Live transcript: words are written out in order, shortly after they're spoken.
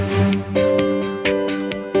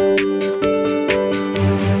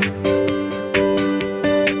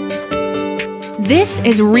This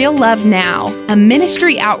is Real Love Now, a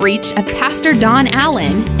ministry outreach of Pastor Don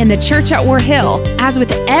Allen in the church at War Hill. As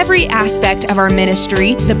with every aspect of our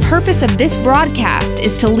ministry, the purpose of this broadcast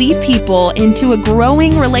is to lead people into a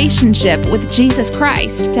growing relationship with Jesus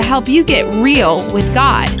Christ to help you get real with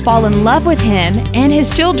God, fall in love with Him and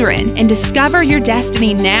His children, and discover your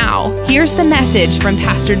destiny now. Here's the message from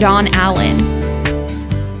Pastor Don Allen.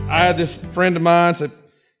 I had this friend of mine said,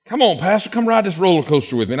 "Come on, Pastor, come ride this roller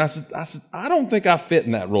coaster with me." And I said, I don't think I fit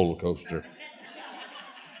in that roller coaster.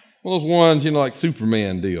 One of those ones, like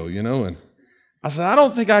Superman deal, And I said, I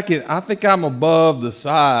don't think I can. I think I'm above the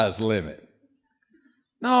size limit.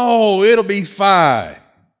 No, it'll be fine.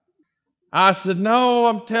 I said, no,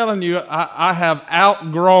 I'm telling you, I have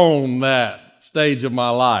outgrown that stage of my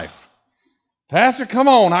life. Pastor, come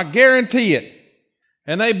on, I guarantee it.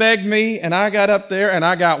 And they begged me, and I got up there, and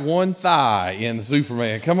I got one thigh in the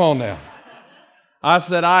Superman. Come on now. I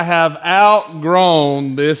said, I have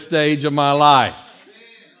outgrown this stage of my life.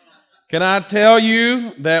 Can I tell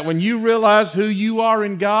you that when you realize who you are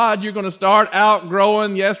in God, you're going to start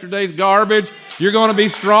outgrowing yesterday's garbage. You're going to be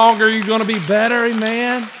stronger. You're going to be better.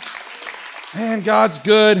 Amen. Man, God's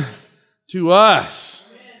good to us.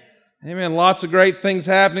 Amen. Lots of great things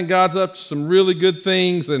happening. God's up to some really good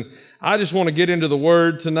things, and I just want to get into the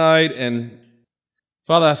Word tonight. And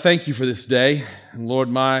Father, I thank you for this day. And Lord,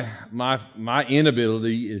 my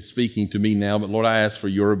inability is speaking to me now, but Lord, I ask for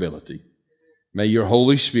your ability. May your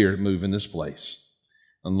Holy Spirit move in this place.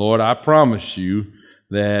 And Lord, I promise you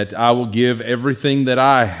that I will give everything that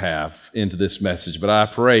I have into this message, but I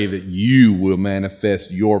pray that you will manifest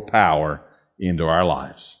your power into our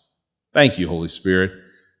lives. Thank you, Holy Spirit,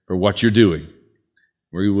 for what you're doing.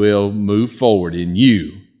 We will move forward in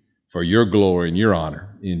you for your glory and your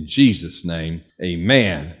honor. In Jesus' name,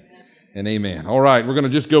 amen and amen. All right, we're going to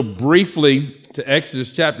just go briefly to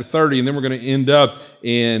Exodus chapter 30, and then we're going to end up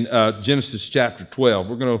in Genesis chapter 12.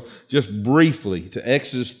 We're going to just briefly to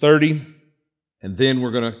Exodus 30, and then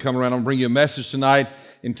we're going to come around and bring you a message tonight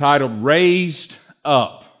entitled Raised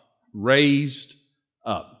Up. Raised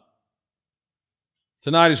Up.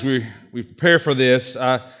 Tonight, as we prepare for this,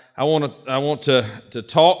 I want to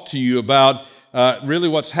talk to you about really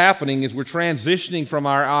what's happening is we're transitioning from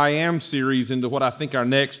our I Am series into what I think our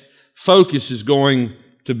next focus is going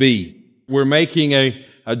to be. We're making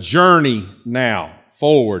a journey now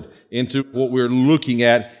forward into what we're looking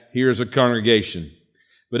at here as a congregation.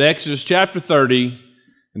 But Exodus chapter 30,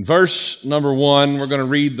 in verse number 1, we're going to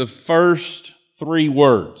read the first 3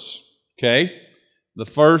 words. Okay? The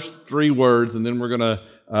first 3 words, and then we're going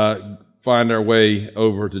to find our way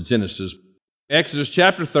over to Genesis. Exodus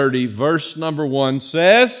chapter 30, verse number 1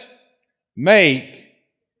 says, make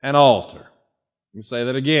an altar. Let me say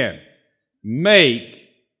that again. Make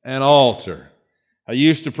an altar. I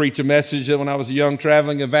used to preach a message that when I was a young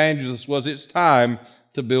traveling evangelist was it's time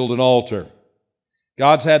to build an altar.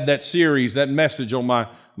 God's had that series, that message on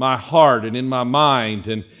my heart and in my mind.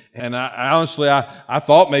 And I honestly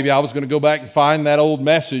thought maybe I was going to go back and find that old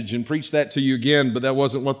message and preach that to you again, but that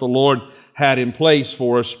wasn't what the Lord had in place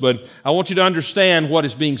for us. But I want you to understand what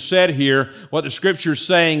is being said here, what the Scripture is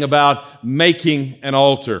saying about making an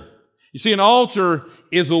altar. You see, an altar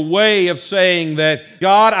is a way of saying that,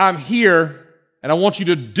 God, I'm here, and I want you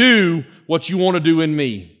to do what you want to do in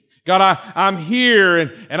me. God, I'm here,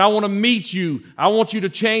 and I want to meet you. I want you to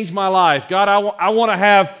change my life. God, I want to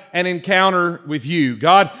have an encounter with you.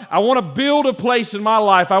 God, I want to build a place in my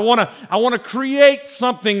life. I want to create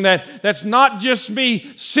something that's not just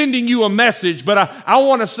me sending you a message, but I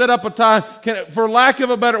want to set up a time, for lack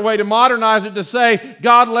of a better way to modernize it, to say,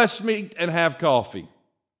 God, let's meet and have coffee.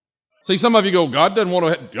 See, some of you go, God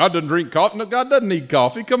doesn't drink coffee. No, God doesn't need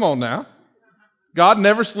coffee. Come on now. God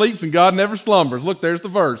never sleeps and God never slumbers. Look, there's the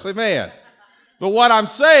verse. Amen. But what I'm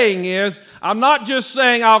saying is, I'm not just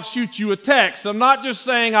saying I'll shoot you a text. I'm not just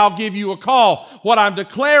saying I'll give you a call. What I'm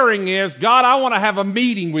declaring is, God, I want to have a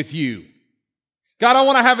meeting with you. God, I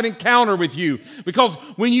want to have an encounter with you. Because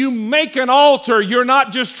when you make an altar, you're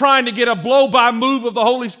not just trying to get a blow-by move of the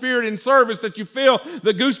Holy Spirit in service that you feel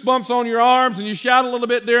the goosebumps on your arms and you shout a little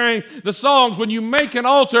bit during the songs. When you make an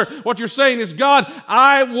altar, what you're saying is, God,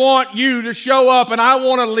 I want you to show up and I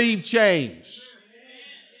want to leave change.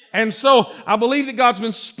 And so I believe that God's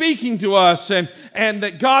been speaking to us and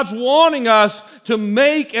that God's wanting us to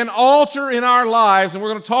make an altar in our lives. And we're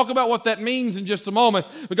going to talk about what that means in just a moment.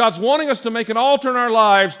 But God's wanting us to make an altar in our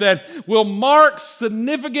lives that will mark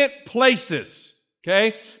significant places.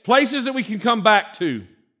 Okay? Places that we can come back to.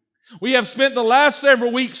 We have spent the last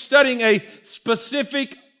several weeks studying a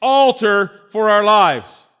specific altar for our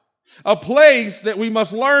lives. A place that we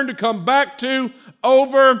must learn to come back to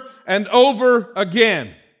over and over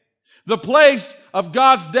again. The place of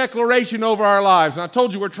God's declaration over our lives. And I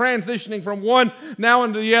told you we're transitioning from one now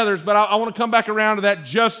into the others, but I want to come back around to that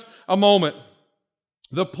just a moment.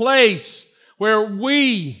 The place where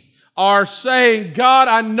we are saying, God,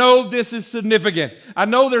 I know this is significant. I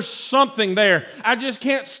know there's something there. I just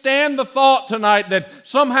can't stand the thought tonight that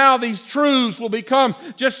somehow these truths will become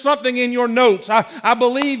just something in your notes. I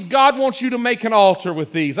believe God wants you to make an altar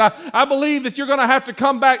with these. I believe that you're going to have to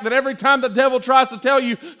come back, that every time the devil tries to tell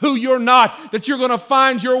you who you're not, that you're going to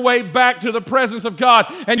find your way back to the presence of God,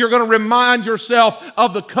 and you're going to remind yourself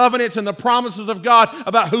of the covenants and the promises of God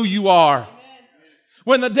about who you are.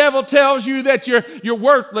 When the devil tells you that you're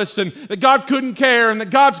worthless and that God couldn't care and that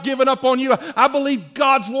God's given up on you, I believe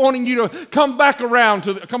God's wanting you to come back around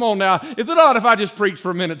to come on now. Is it odd if I just preach for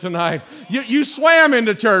a minute tonight? You swam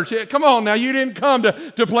into church. Come on now. You didn't come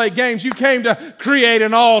to play games. You came to create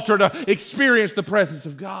an altar, to experience the presence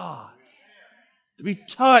of God, to be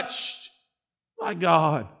touched by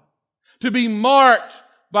God, to be marked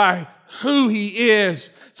by who He is,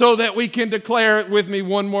 so that we can declare it with me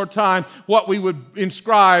one more time, what we would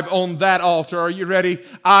inscribe on that altar. Are you ready?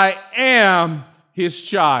 I am His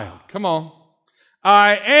child. Come on.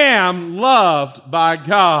 I am loved by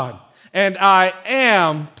God, and I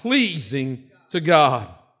am pleasing to God.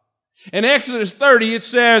 In Exodus 30, it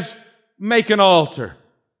says, make an altar.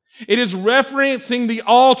 It is referencing the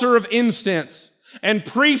altar of incense, and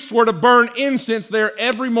priests were to burn incense there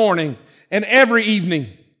every morning and every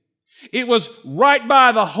evening. It was right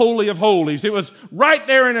by the Holy of Holies. It was right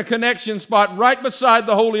there in a connection spot, right beside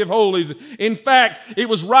the Holy of Holies. In fact, it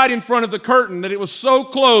was right in front of the curtain, that it was so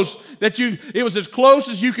close that it was as close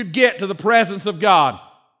as you could get to the presence of God.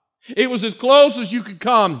 It was as close as you could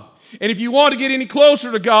come. And if you want to get any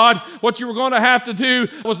closer to God, what you were going to have to do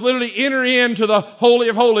was literally enter into the Holy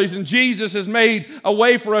of Holies. And Jesus has made a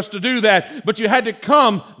way for us to do that. But you had to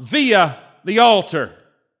come via the altar.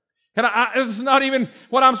 And this is not even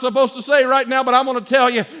what I'm supposed to say right now, but I'm going to tell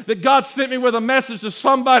you that God sent me with a message to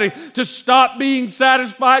somebody to stop being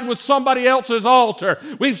satisfied with somebody else's altar.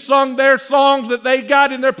 We've sung their songs that they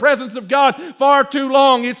got in their presence of God far too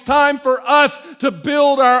long. It's time for us to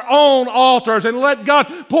build our own altars and let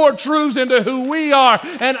God pour truths into who we are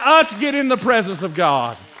and us get in the presence of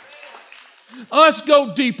God. Us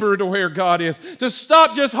go deeper to where God is. To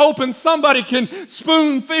stop just hoping somebody can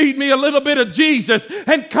spoon feed me a little bit of Jesus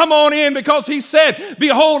and come on in, because He said,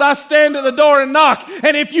 behold, I stand at the door and knock,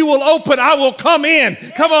 and if you will open, I will come in.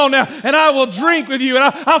 Come on now, and I will drink with you, and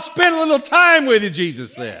I'll spend a little time with you,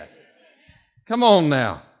 Jesus said. Come on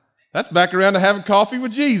now. That's back around to having coffee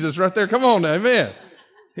with Jesus right there. Come on now, amen.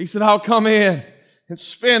 He said, I'll come in and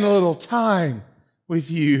spend a little time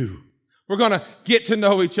with you. We're going to get to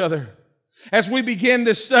know each other. As we begin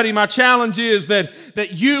this study, my challenge is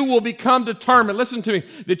that you will become determined, listen to me,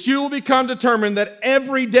 that you will become determined that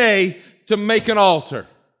every day to make an altar.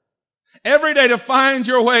 Every day to find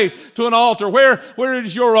your way to an altar. Where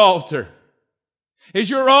is your altar? Is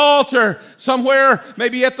your altar somewhere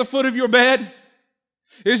maybe at the foot of your bed?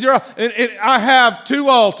 I have two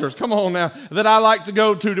altars, come on now, that I like to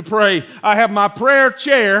go to pray. I have my prayer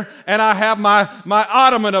chair and I have my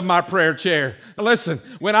ottoman of my prayer chair. Now listen,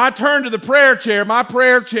 when I turn to the prayer chair, my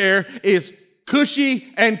prayer chair is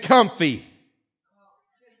cushy and comfy.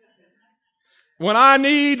 When I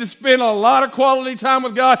need to spend a lot of quality time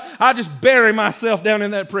with God, I just bury myself down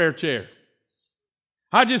in that prayer chair.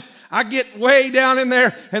 I get way down in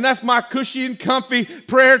there, and that's my cushy and comfy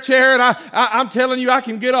prayer chair, and I'm telling you, I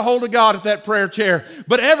can get a hold of God at that prayer chair.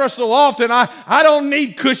 But ever so often, I don't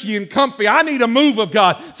need cushy and comfy. I need a move of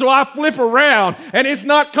God. So I flip around, and it's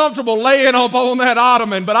not comfortable laying up on that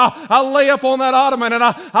ottoman, but I'll lay up on that ottoman, and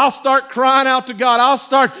I'll start crying out to God. I'll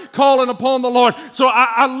start calling upon the Lord. So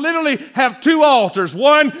I literally have two altars,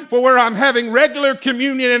 one for where I'm having regular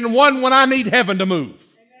communion, and one when I need heaven to move.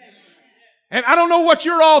 And I don't know what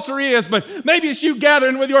your altar is, but maybe it's you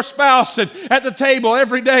gathering with your spouse at the table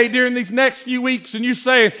every day during these next few weeks, and you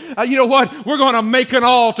say, you know what, we're going to make an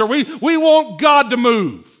altar. We want God to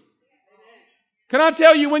move. Can I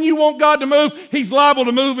tell you, when you want God to move, He's liable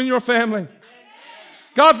to move in your family.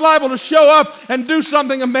 God's liable to show up and do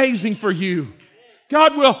something amazing for you.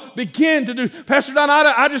 God will begin to do. Pastor Don,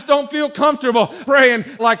 I just don't feel comfortable praying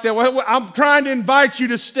like that. Well, I'm trying to invite you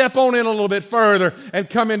to step on in a little bit further and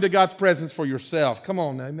come into God's presence for yourself. Come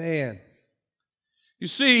on, amen. You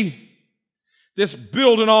see, this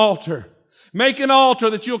build an altar. Make an altar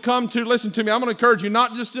that you'll come to. Listen to me, I'm going to encourage you,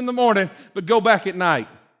 not just in the morning, but go back at night.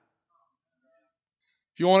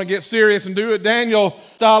 If you want to get serious and do a Daniel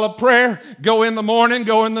style of prayer, go in the morning,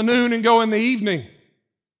 go in the noon, and go in the evening.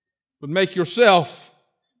 But make yourself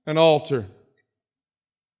an altar.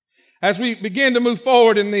 As we begin to move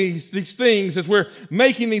forward in these things, as we're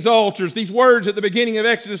making these altars, these words at the beginning of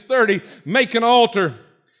Exodus 30, make an altar.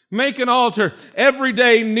 Make an altar. Every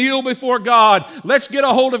day, kneel before God. Let's get a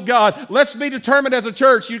hold of God. Let's be determined as a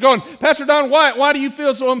church. You're going, Pastor Don, why do you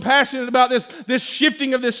feel so impassioned about this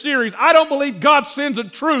shifting of this series? I don't believe God sends a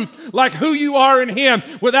truth like who you are in Him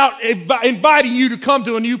without inviting you to come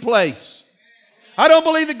to a new place. I don't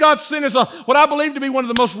believe that God sent us what I believe to be one of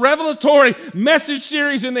the most revelatory message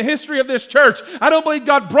series in the history of this church. I don't believe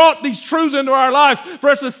God brought these truths into our lives for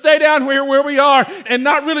us to stay down where we are and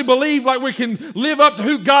not really believe like we can live up to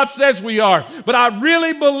who God says we are. But I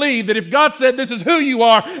really believe that if God said this is who you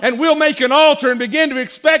are and we'll make an altar and begin to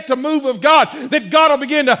expect a move of God, that God will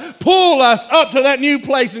begin to pull us up to that new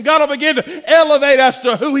place and God will begin to elevate us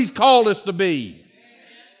to who He's called us to be.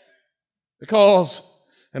 Because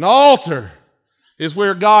an altar is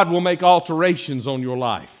where God will make alterations on your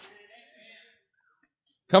life.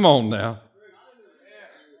 Come on now.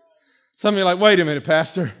 Some of you are like, wait a minute,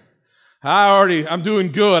 Pastor. I'm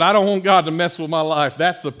doing good. I don't want God to mess with my life.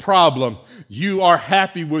 That's the problem. You are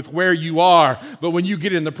happy with where you are. But when you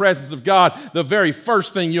get in the presence of God, the very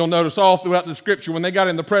first thing you'll notice all throughout the Scripture, when they got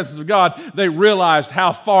in the presence of God, they realized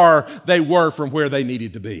how far they were from where they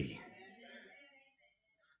needed to be.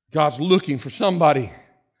 God's looking for somebody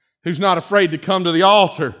who's not afraid to come to the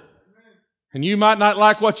altar. And you might not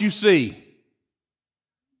like what you see.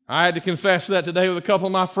 I had to confess that today with a couple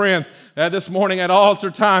of my friends. This morning at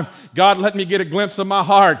altar time, God let me get a glimpse of my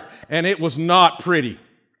heart, and it was not pretty.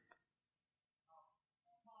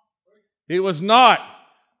 It was not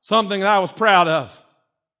something that I was proud of.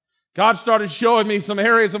 God started showing me some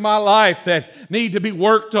areas of my life that need to be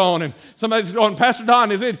worked on. And somebody's going, Pastor Don,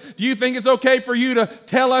 do you think it's okay for you to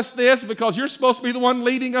tell us this? Because you're supposed to be the one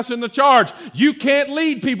leading us in the charge. You can't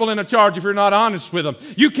lead people in a charge if you're not honest with them.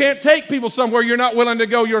 You can't take people somewhere you're not willing to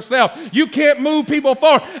go yourself. You can't move people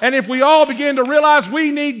forward. And if we all begin to realize we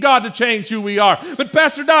need God to change who we are. But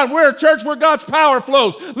Pastor Don, we're a church where God's power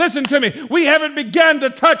flows. Listen to me. We haven't begun to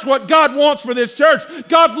touch what God wants for this church.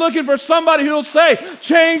 God's looking for somebody who'll say,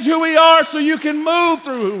 change who we are so you can move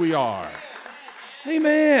through who we are.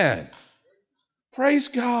 Amen. Praise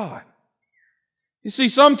God. You see,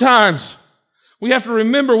 sometimes we have to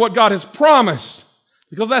remember what God has promised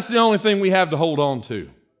because that's the only thing we have to hold on to.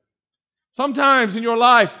 Sometimes in your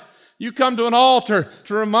life, you come to an altar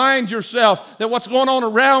to remind yourself that what's going on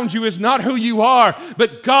around you is not who you are,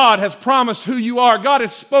 but God has promised who you are. God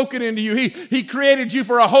has spoken into you. He created you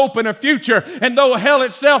for a hope and a future. And though hell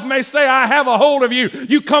itself may say, I have a hold of you,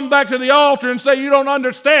 you come back to the altar and say, you don't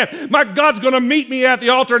understand. My God's going to meet me at the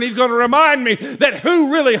altar and He's going to remind me that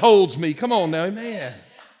who really holds me. Come on now, amen.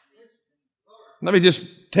 Let me just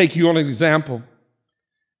take you on an example.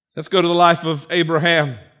 Let's go to the life of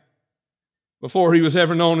Abraham. Before he was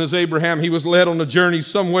ever known as Abraham, he was led on a journey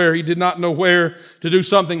somewhere he did not know where, to do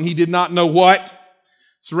something he did not know what,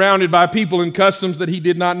 surrounded by people and customs that he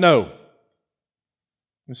did not know. Let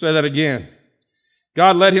me say that again.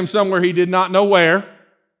 God led him somewhere he did not know where,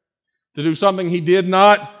 to do something he did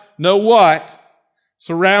not know what,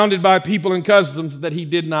 surrounded by people and customs that he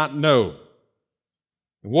did not know.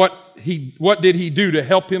 What did he do to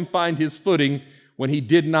help him find his footing when he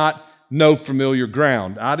did not no familiar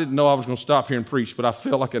ground? I didn't know I was going to stop here and preach, but I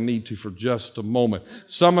feel like I need to for just a moment.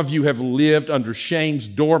 Some of you have lived under shame's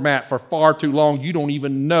doormat for far too long. You don't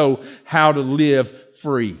even know how to live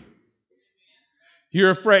free.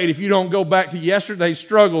 You're afraid if you don't go back to yesterday's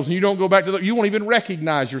struggles and you don't go back to you won't even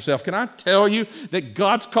recognize yourself. Can I tell you that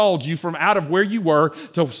God's called you from out of where you were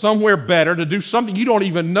to somewhere better, to do something you don't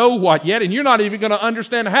even know what yet, and you're not even going to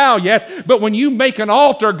understand how yet. But when you make an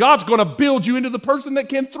altar, God's going to build you into the person that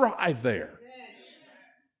can thrive there.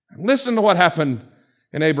 Listen to what happened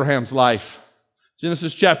in Abraham's life.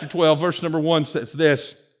 Genesis chapter 12, verse number 1 says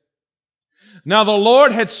this. Now the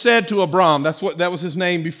Lord had said to Abram, that was his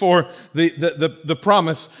name before the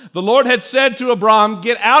promise. The Lord had said to Abram,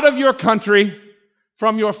 get out of your country,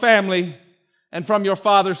 from your family, and from your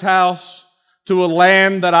father's house to a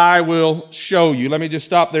land that I will show you. Let me just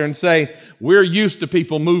stop there and say, we're used to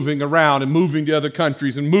people moving around and moving to other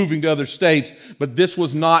countries and moving to other states, but this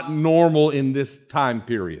was not normal in this time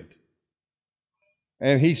period.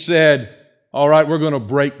 And he said, All right, we're going to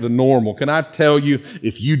break the normal. Can I tell you,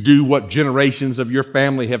 if you do what generations of your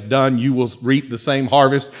family have done, you will reap the same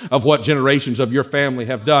harvest of what generations of your family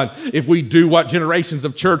have done. If we do what generations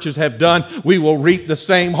of churches have done, we will reap the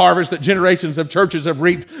same harvest that generations of churches have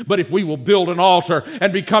reaped. But if we will build an altar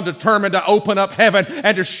and become determined to open up heaven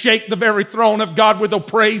and to shake the very throne of God with the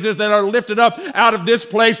praises that are lifted up out of this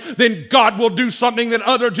place, then God will do something that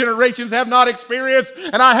other generations have not experienced.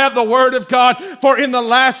 And I have the word of God, for in the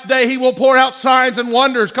last day He will pour out signs and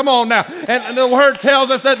wonders. Come on now. And the word tells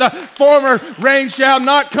us that the former rain shall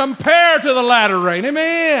not compare to the latter rain.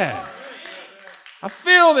 Amen. I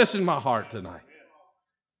feel this in my heart tonight.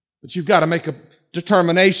 But you've got to make a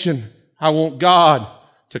determination. I want God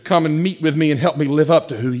to come and meet with me and help me live up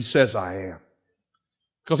to who He says I am.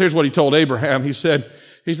 Because here's what He told Abraham. He said,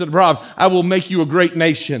 Abraham, I will make you a great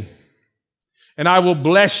nation, and I will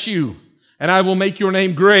bless you, and I will make your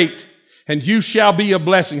name great, and you shall be a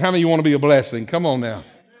blessing. How many of you want to be a blessing? Come on now.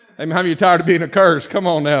 Amen. How many of you are tired of being a curse? Come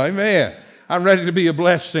on now. Amen. I'm ready to be a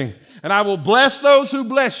blessing. And I will bless those who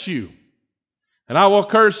bless you, and I will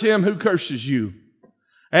curse him who curses you.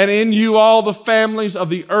 And in you all the families of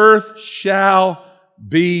the earth shall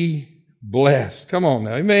be blessed. Come on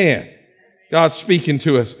now. Amen. God's speaking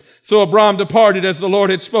to us. So Abram departed as the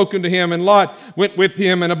Lord had spoken to him, and Lot went with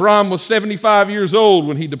him. And Abram was 75 years old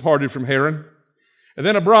when he departed from Haran. And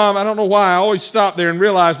then Abram, I don't know why, I always stop there and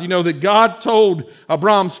realize, that God told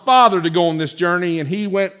Abram's father to go on this journey, and he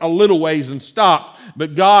went a little ways and stopped.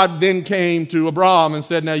 But God then came to Abram and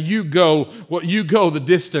said, now you go the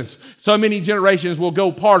distance. So many generations will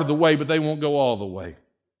go part of the way, but they won't go all the way.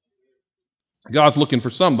 God's looking for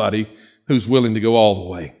somebody who's willing to go all the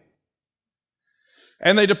way.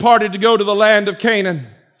 And they departed to go to the land of Canaan.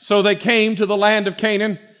 So they came to the land of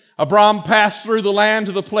Canaan. Abram passed through the land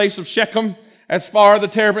to the place of Shechem, as far as the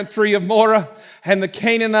terebinth tree of Moreh, and the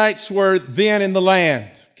Canaanites were then in the land.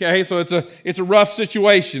 Okay, so it's a rough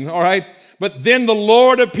situation, all right? But then the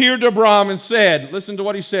Lord appeared to Abram and said, listen to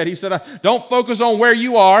what He said. He said, don't focus on where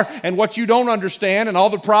you are and what you don't understand and all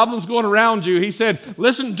the problems going around you. He said,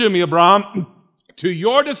 listen to me, Abram. To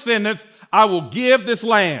your descendants I will give this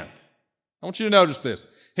land. I want you to notice this.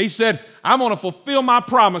 He said, I'm going to fulfill my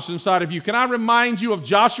promise inside of you. Can I remind you of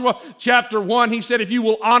Joshua chapter 1? He said, if you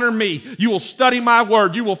will honor me, you will study my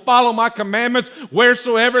word, you will follow my commandments,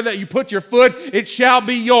 wheresoever that you put your foot, it shall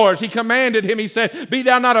be yours. He commanded him, he said, be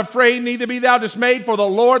thou not afraid, neither be thou dismayed, for the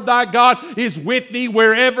Lord thy God is with thee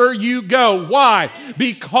wherever you go. Why?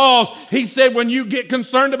 Because he said, when you get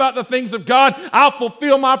concerned about the things of God, I'll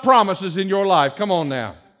fulfill my promises in your life. Come on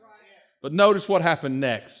now. But notice what happened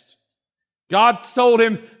next. God told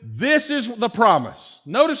him, this is the promise.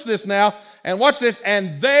 Notice this now, and watch this.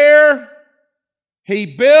 And there he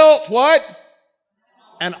built what?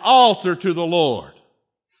 An altar to the Lord.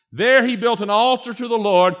 There he built an altar to the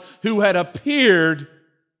Lord who had appeared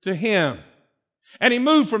to him. And he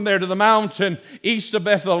moved from there to the mountain east of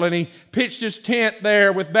Bethel, and he pitched his tent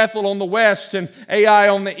there with Bethel on the west and Ai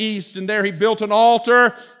on the east, and there he built an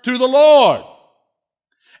altar to the Lord.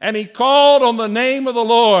 And he called on the name of the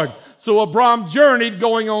Lord. So Abram journeyed,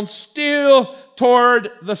 going on still toward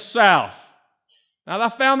the south. Now I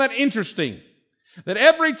found that interesting, that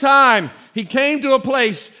every time he came to a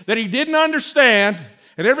place that he didn't understand,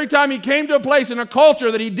 and every time he came to a place in a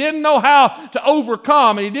culture that he didn't know how to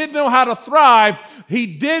overcome, and he didn't know how to thrive, he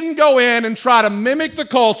didn't go in and try to mimic the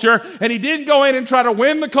culture, and he didn't go in and try to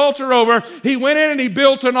win the culture over. He went in and he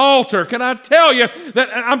built an altar. Can I tell you that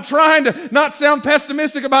I'm trying to not sound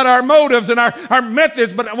pessimistic about our motives and our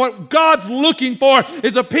methods, but what God's looking for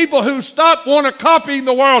is a people who stop wanting to copy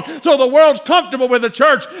the world so the world's comfortable with the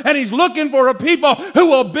church, and He's looking for a people who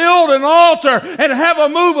will build an altar and have a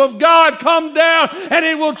move of God come down, and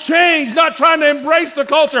it will change, not trying to embrace the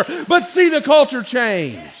culture, but see the culture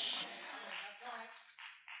change.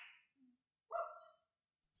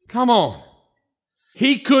 Come on.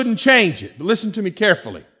 He couldn't change it. But listen to me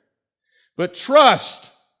carefully. But trust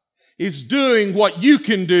is doing what you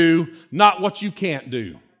can do, not what you can't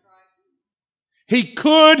do. He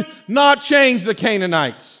could not change the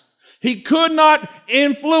Canaanites. He could not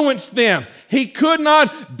influence them. He could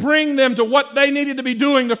not bring them to what they needed to be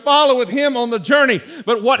doing to follow with Him on the journey.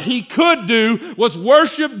 But what he could do was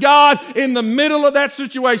worship God in the middle of that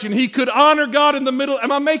situation. He could honor God in the middle.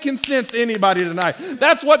 Am I making sense to anybody tonight?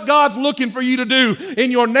 That's what God's looking for you to do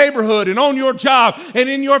in your neighborhood and on your job and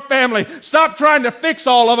in your family. Stop trying to fix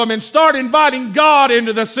all of them and start inviting God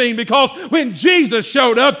into the scene, because when Jesus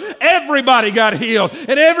showed up, everybody got healed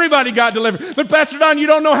and everybody got delivered. But Pastor Don, you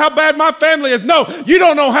don't know how bad my family is. No, you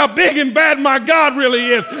don't know how big and bad my God really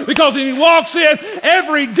is, because when He walks in,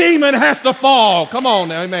 every demon has to fall. Come on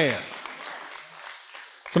now, amen.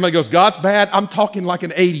 Somebody goes, God's bad. I'm talking like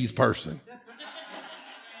an 80s person.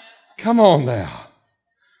 Come on now.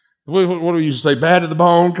 What do you say? Bad to the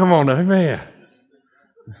bone? Come on now. Amen.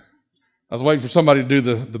 I was waiting for somebody to do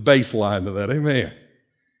the bass line to that. Amen.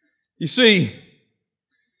 You see,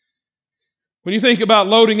 when you think about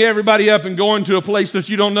loading everybody up and going to a place that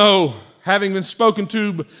you don't know, having been spoken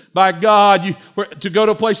to by God, to go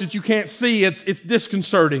to a place that you can't see, it's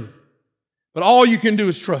disconcerting. But all you can do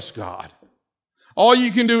is trust God. All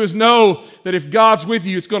you can do is know that if God's with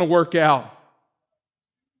you, it's going to work out.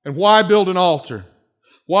 And why build an altar?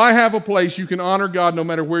 Why have a place you can honor God no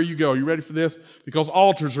matter where you go? You ready for this? Because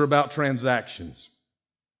altars are about transactions.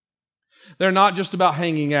 They're not just about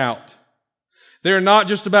hanging out. They're not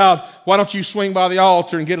just about, why don't you swing by the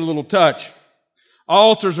altar and get a little touch?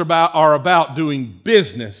 Altars are about doing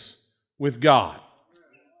business with God.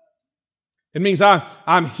 It means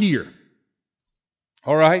I'm here.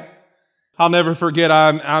 All right? I'll never forget,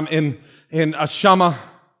 I'm in Ashama,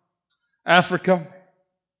 Africa,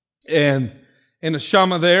 and in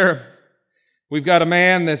Ashama there, we've got a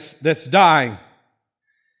man that's dying.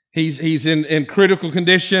 He's in critical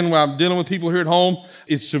condition. While I'm dealing with people here at home,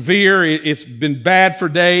 it's severe. It's been bad for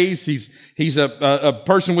days. He's a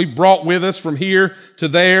person we brought with us from here to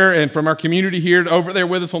there, and from our community here to over there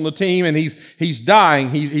with us on the team. And he's dying.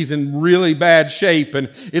 He's in really bad shape,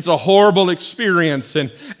 and it's a horrible experience.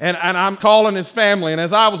 And I'm calling his family. And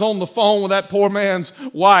as I was on the phone with that poor man's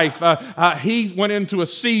wife, he went into a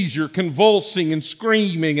seizure, convulsing and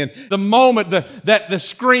screaming. And the moment that the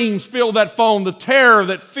screams filled that phone, the terror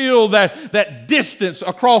that filled that distance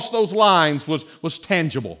across those lines was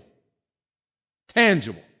tangible.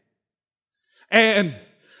 Tangible. And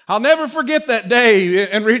I'll never forget that day,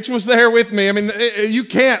 and Rich was there with me. I mean, you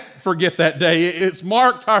can't forget that day. It's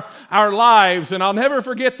marked our lives, and I'll never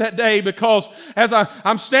forget that day, because as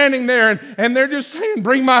I'm standing there and they're just saying,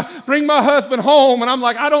 bring my husband home, and I'm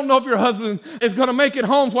like, I don't know if your husband is going to make it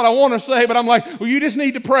home is what I want to say, but I'm like, well, you just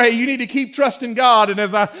need to pray. You need to keep trusting God. And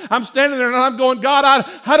as I'm standing there and I'm going, God,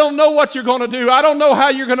 I don't know what you're going to do. I don't know how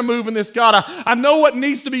you're going to move in this, God. I know what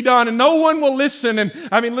needs to be done, and no one will listen. And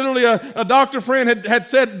I mean, literally a doctor friend had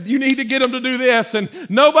said, you need to get him to do this, and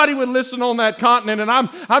nobody would listen on that continent. And I'm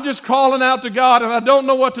just calling out to God, and I don't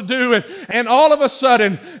know what to do. And all of a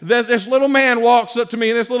sudden, this little man walks up to me,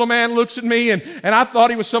 and this little man looks at me, and I thought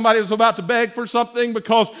he was somebody that was about to beg for something,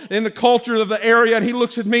 because in the culture of the area, and he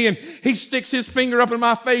looks at me, and he sticks his finger up in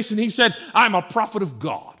my face, and he said, I'm a prophet of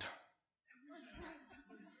God.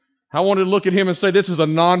 I wanted to look at him and say, this is a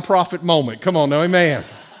non-prophet moment. Come on now, amen.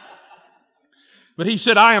 But he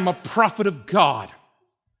said, I am a prophet of God.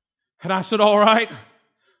 And I said, all right,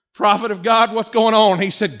 prophet of God, what's going on? He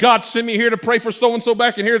said, God sent me here to pray for so-and-so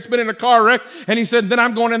back in here. It's been in a car wreck. And he said, then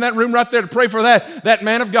I'm going in that room right there to pray for that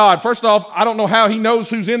man of God. First off, I don't know how he knows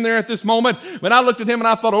who's in there at this moment. But I looked at him and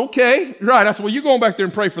I thought, okay, right. I said, well, you going back there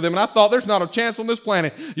and pray for them. And I thought, there's not a chance on this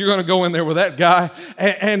planet you're going to go in there with that guy.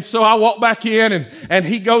 And so I walked back in, and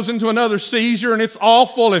he goes into another seizure, and it's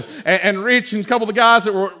awful. And Rich and a couple of the guys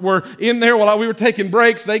that were in there while we were taking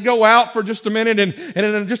breaks, they go out for just a minute, and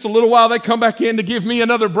in just a little while they come back in to give me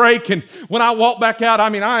another break. And when I walk back out, I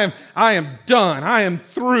mean, I am done. I am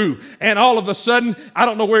through. And all of a sudden, I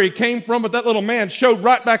don't know where he came from, but that little man showed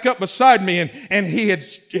right back up beside me, and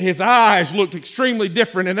his eyes looked extremely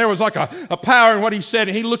different, and there was like a power in what he said.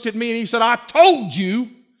 And he looked at me and he said, I told you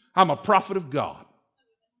I'm a prophet of God.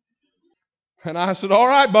 And I said, all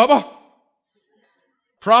right, Bubba,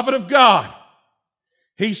 prophet of God.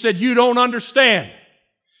 He said, you don't understand.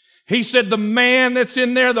 He said, the man that's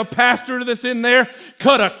in there, the pastor that's in there,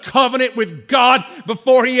 cut a covenant with God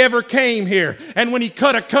before he ever came here. And when he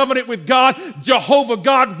cut a covenant with God, Jehovah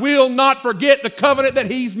God will not forget the covenant that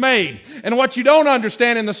he's made. And what you don't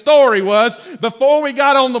understand in the story was, before we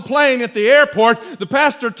got on the plane at the airport, the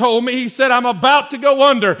pastor told me, he said, I'm about to go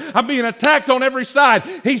under. I'm being attacked on every side.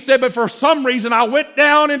 He said, but for some reason, I went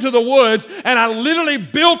down into the woods, and I literally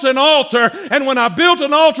built an altar. And when I built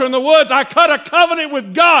an altar in the woods, I cut a covenant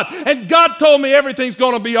with God. And God told me everything's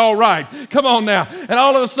going to be all right. Come on now. And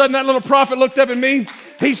all of a sudden, that little prophet looked up at me.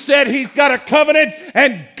 He said he's got a covenant,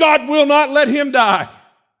 and God will not let him die.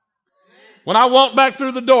 When I walked back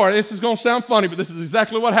through the door, this is going to sound funny, but this is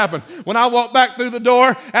exactly what happened. When I walked back through the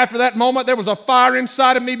door, after that moment, there was a fire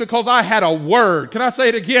inside of me, because I had a word. Can I say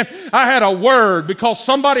it again? I had a word, because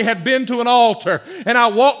somebody had been to an altar. And I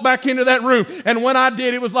walked back into that room. And when I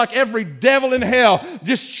did, it was like every devil in hell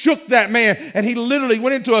just shook that man. And he literally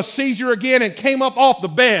went into a seizure again and came up off the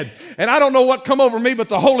bed. And I don't know what come over me but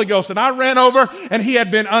the Holy Ghost. And I ran over, and he had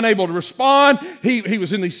been unable to respond. He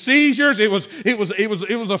was in these seizures. It was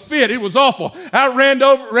a fit. It was awful. awful. I ran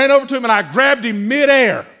over to him and I grabbed him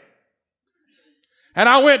midair. And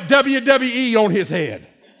I went WWE on his head.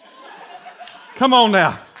 Come on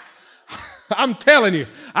now. I'm telling you.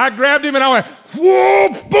 I grabbed him and I went,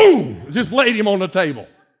 whoop, boom. Just laid him on the table.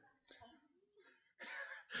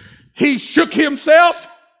 He shook himself,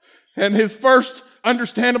 and his first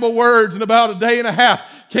understandable words in about a day and a half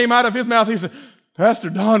came out of his mouth. He said, Pastor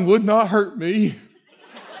Don would not hurt me.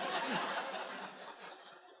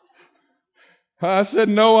 I said,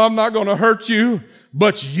 no, I'm not going to hurt you,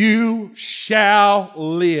 but you shall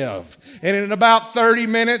live. And in about 30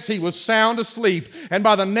 minutes, he was sound asleep. And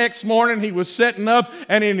by the next morning, he was sitting up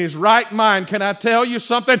and in his right mind. Can I tell you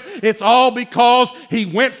something? It's all because he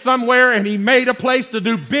went somewhere and he made a place to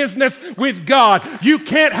do business with God. You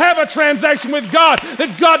can't have a transaction with God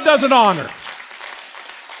that God doesn't honor.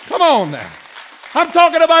 Come on now. I'm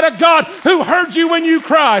talking about a God who heard you when you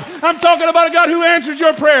cried. I'm talking about a God who answered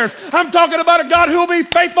your prayers. I'm talking about a God who will be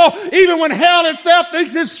faithful even when hell itself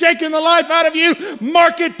thinks it's shaking the life out of you.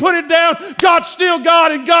 Mark it, put it down. God's still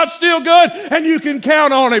God and God's still good, and you can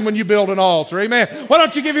count on him when you build an altar. Amen. Why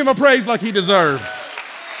don't you give him a praise like he deserves?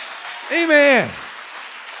 Amen.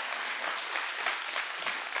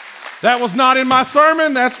 That was not in my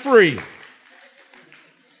sermon. That's free.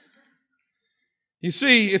 You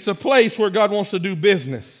see, it's a place where God wants to do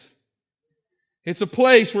business. It's a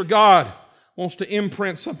place where God wants to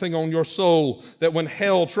imprint something on your soul that when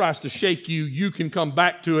hell tries to shake you, you can come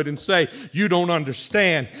back to it and say, you don't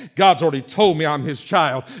understand. God's already told me I'm his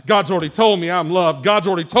child. God's already told me I'm loved. God's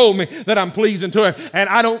already told me that I'm pleasing to him. And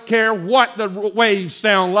I don't care what the waves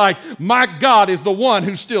sound like. My God is the one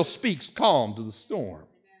who still speaks calm to the storm.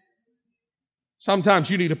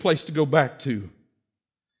 Sometimes you need a place to go back to.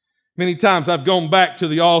 Many times I've gone back to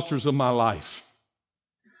the altars of my life.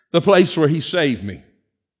 The place where he saved me.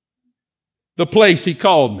 The place he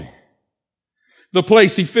called me. The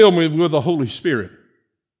place he filled me with the Holy Spirit.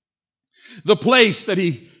 The place that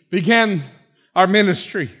he began our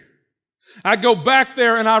ministry. I go back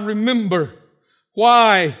there and I remember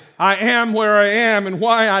why I am where I am and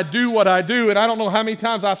why I do what I do. And I don't know how many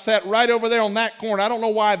times I've sat right over there on that corner. I don't know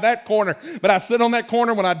why that corner, but I sit on that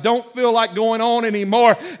corner when I don't feel like going on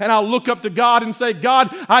anymore. And I'll look up to God and say,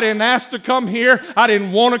 God, I didn't ask to come here. I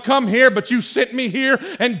didn't want to come here, but you sent me here.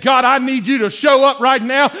 And God, I need you to show up right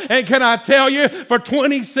now. And can I tell you, for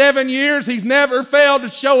 27 years, he's never failed to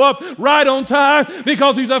show up right on time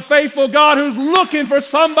because he's a faithful God who's looking for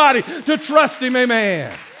somebody to trust him.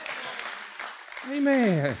 Amen.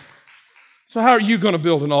 Amen. So how are you going to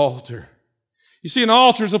build an altar? You see, an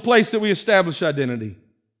altar is a place that we establish identity.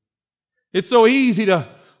 It's so easy to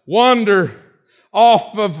wander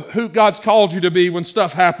off of who God's called you to be when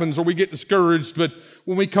stuff happens or we get discouraged. But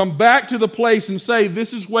when we come back to the place and say,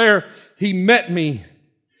 this is where he met me,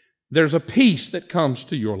 there's a peace that comes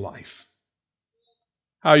to your life.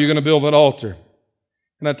 How are you going to build that altar?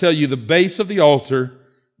 And I tell you, the base of the altar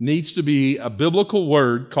needs to be a biblical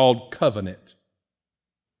word called covenant.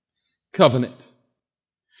 Covenant.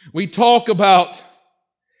 We talk about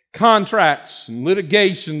contracts and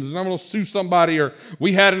litigations, and I'm going to sue somebody, or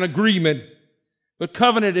we had an agreement. But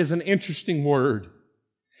covenant is an interesting word.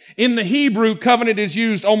 In the Hebrew, covenant is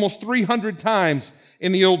used almost 300 times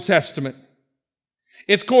in the Old Testament.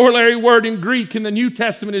 Its corollary word in Greek in the New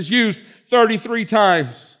Testament is used 33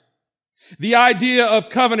 times. The idea of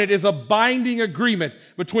covenant is a binding agreement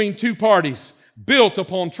between two parties built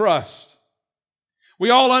upon trust. We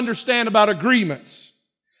all understand about agreements.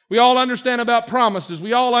 We all understand about promises.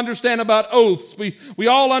 We all understand about oaths. We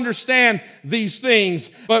all understand these things,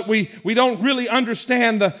 but we don't really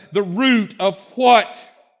understand the root of what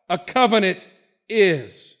a covenant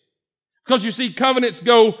is. Because you see, covenants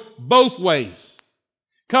go both ways.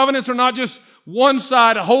 Covenants are not just one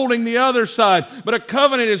side holding the other side, but a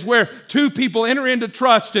covenant is where two people enter into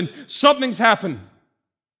trust and something's happened.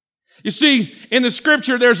 You see, in the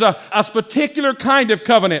scripture, there's a particular kind of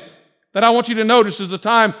covenant that I want you to notice is the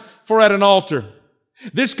time for at an altar.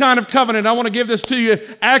 This kind of covenant, I want to give this to you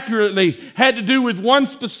accurately, had to do with one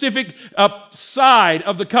specific side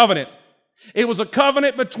of the covenant. It was a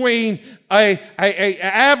covenant between an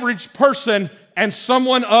average person and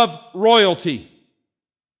someone of royalty.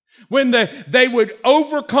 When they would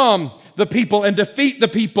overcome the people and defeat the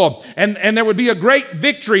people, and there would be a great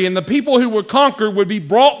victory, and the people who were conquered would be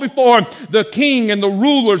brought before the king and the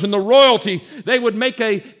rulers and the royalty. They would make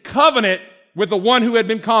a covenant with the one who had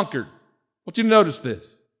been conquered. I want you to notice this.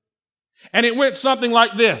 And it went something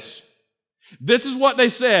like this. This is what they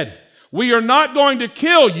said. We are not going to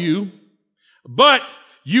kill you, but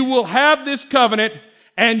you will have this covenant,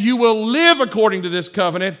 and you will live according to this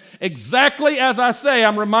covenant, exactly as I say.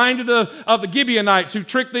 I'm reminded of the Gibeonites who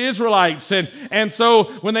tricked the Israelites. And so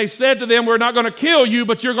when they said to them, we're not going to kill you,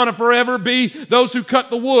 but you're going to forever be those who cut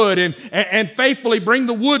the wood and faithfully bring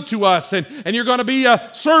the wood to us. And you're going to be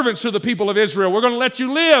servants to the people of Israel. We're going to let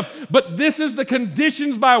you live. But this is the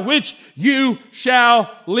conditions by which you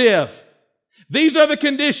shall live. These are the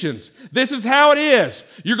conditions. This is how it is.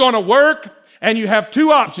 You're going to work. And you have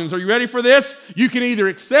two options. Are you ready for this? You can either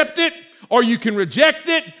accept it or you can reject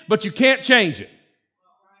it, but you can't change it.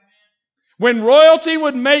 When royalty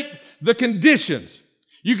would make the conditions,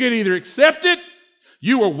 you can either accept it,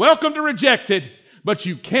 you are welcome to reject it, but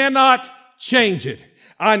you cannot change it.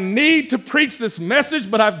 I need to preach this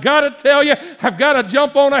message, but I've got to tell you, I've got to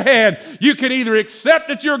jump on ahead. You can either accept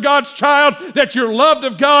that you're God's child, that you're loved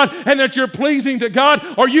of God, and that you're pleasing to God,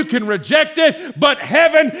 or you can reject it, but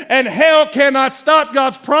heaven and hell cannot stop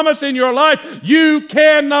God's promise in your life. You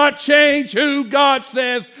cannot change who God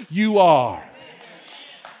says you are.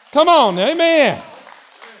 Come on, amen.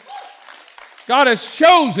 God has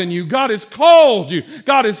chosen you. God has called you.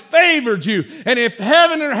 God has favored you. And if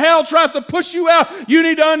heaven or hell tries to push you out, you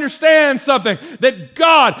need to understand something, that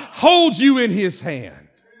God holds you in His hand.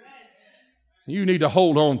 You need to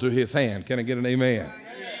hold on to His hand. Can I get an amen?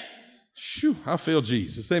 Shoo, I feel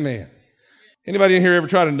Jesus. Amen. Anybody in here ever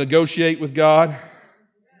try to negotiate with God?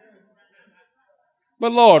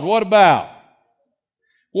 But Lord, what about?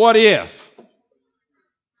 What if?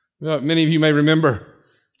 Well, many of you may remember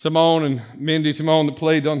Timon and Mindy Timon that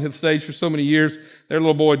played on the stage for so many years. Their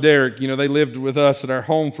little boy Derek, they lived with us at our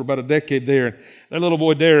home for about a decade there. And their little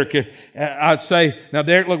boy Derek, I'd say, now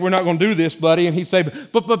Derek, look, we're not going to do this, buddy. And he'd say,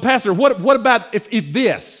 but Pastor, what about if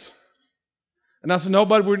this? And I said, no,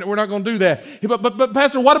 buddy, we're not going to do that. But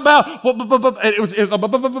Pastor, what about? What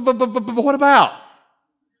about?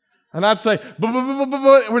 And I'd say,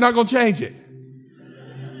 we're not going to change it.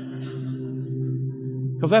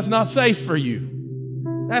 Because that's not safe for you.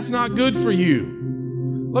 That's not good for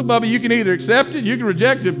you. Look, Bubba, you can either accept it, you can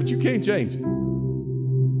reject it, but you can't change it.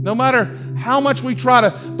 No matter how much we try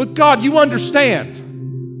to, but God, you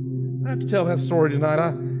understand. I have to tell that story tonight.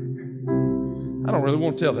 I don't really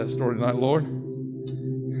want to tell that story tonight, Lord.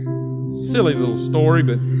 Silly little story,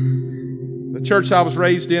 but the church I was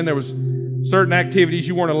raised in, there was certain activities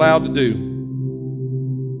you weren't allowed to do.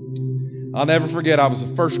 I'll never forget, I was a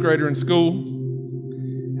first grader in school.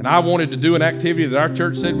 And I wanted to do an activity that our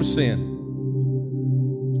church said was sin.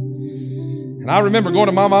 And I remember going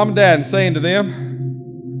to my mom and dad and saying to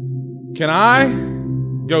them, can I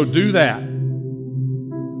go do that?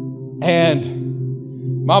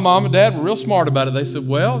 And my mom and dad were real smart about it. They said,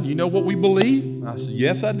 well, you know what we believe? I said,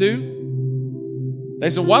 yes, I do. They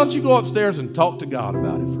said, why don't you go upstairs and talk to God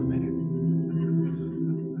about it for a minute?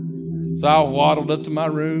 So I waddled up to my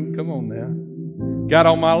room. Come on now. Got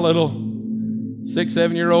on my little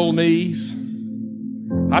 6-7-year-old knees.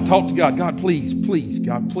 I talked to God. God, please,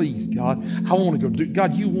 God, please, God. I want to go do.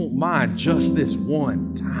 God, you won't mind just this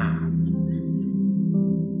one time.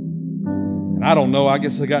 And I don't know. I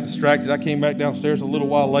guess I got distracted. I came back downstairs a little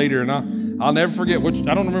while later, and I'll never forget I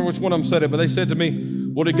don't remember which one of them said it, but they said to me,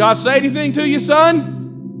 well, did God say anything to you, son?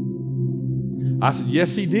 I said,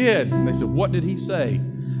 yes, He did. And they said, what did He say?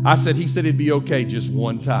 I said, He said it'd be okay just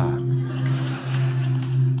one time.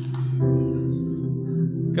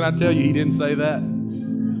 Can I tell you, He didn't say that?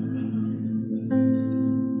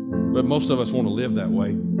 But most of us want to live that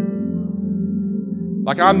way.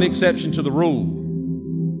 Like I'm the exception to the rule.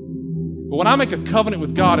 But when I make a covenant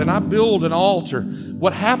with God and I build an altar,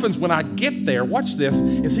 what happens when I get there, watch this,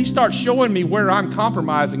 is He starts showing me where I'm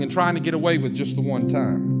compromising and trying to get away with just the one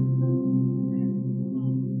time.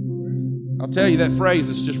 I'll tell you that phrase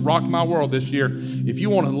that's just rocked my world this year. If you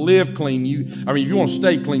want to live clean, if you want to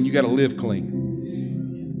stay clean, you got to live clean.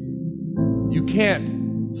 You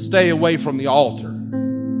can't stay away from the altar.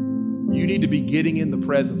 You need to be getting in the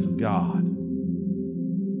presence of God.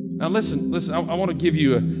 Now listen. I want to give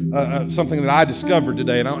you something that I discovered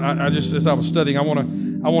today, and I just, as I was studying, I want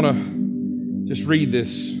to just read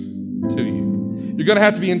this to you. You're going to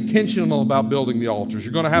have to be intentional about building the altars.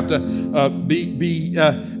 You're going to have to be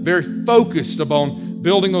very focused upon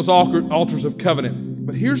building those altars of covenant.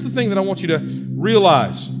 But here's the thing that I want you to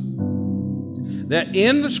realize: that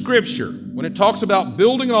in the Scripture, when it talks about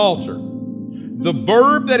building an altar, the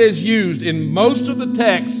verb that is used in most of the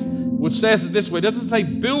text, which says it this way, it doesn't say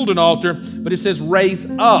build an altar, but it says raise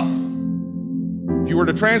up. If you were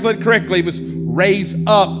to translate it correctly, it was raise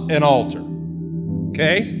up an altar.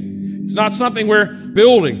 Okay? It's not something we're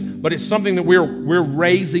building, but it's something that we're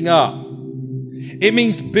raising up. It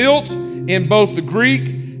means built in both the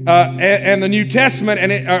Greek and the New Testament,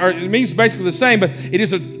 and it means basically the same, but it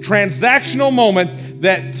is a transactional moment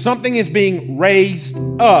that something is being raised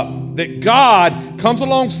up, that God comes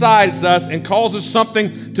alongside us and causes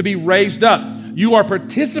something to be raised up. You are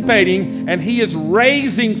participating, and He is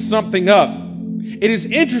raising something up. It is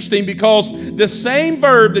interesting because the same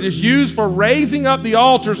verb that is used for raising up the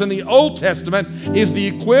altars in the Old Testament is the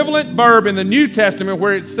equivalent verb in the New Testament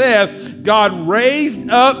where it says God raised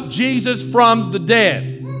up Jesus from the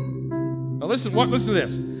dead. Now listen to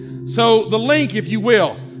this. So the link, if you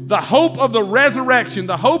will, the hope of the resurrection,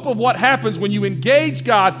 the hope of what happens when you engage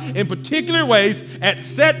God in particular ways at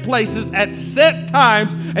set places, at set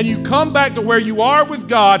times, and you come back to where you are with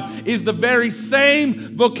God is the very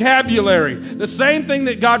same vocabulary. The same thing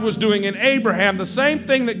that God was doing in Abraham, the same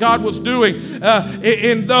thing that God was doing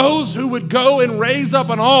in those who would go and raise up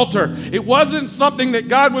an altar. It wasn't something that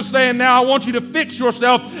God was saying, now I want you to fix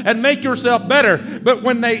yourself and make yourself better. But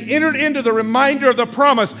when they entered into the reminder of the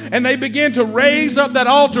promise and they began to raise up that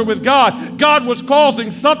altar with God, God was causing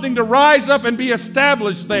something to rise up and be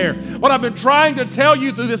established there. What I've been trying to tell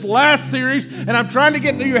you through this last series, and I'm trying to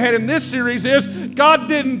get through your head in this series, is God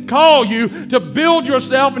didn't call you to build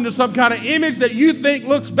yourself into some kind of image that you think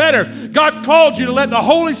looks better. God called you to let the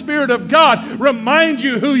Holy Spirit of God remind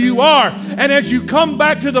you who you are. And as you come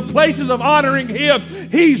back to the places of honoring Him,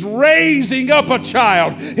 He's raising up a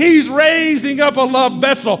child. He's raising up a loved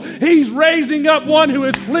vessel. He's raising up one who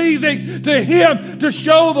is pleasing to Him to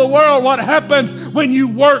show the world what happens when you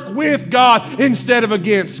work with God instead of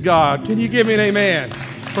against God. Can you give me an amen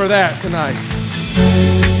for that tonight?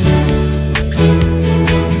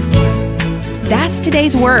 That's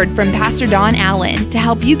today's word from Pastor Don Allen to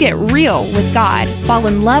help you get real with God, fall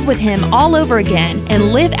in love with Him all over again,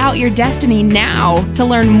 and live out your destiny now. To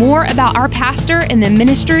learn more about our pastor and the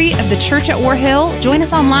ministry of the church at War Hill, join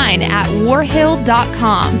us online at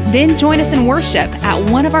warhill.com. Then join us in worship at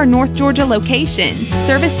one of our North Georgia locations.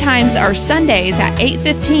 Service times are Sundays at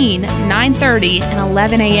 8:15, 9:30, and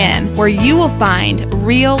 11 a.m., where you will find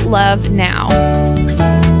real love now.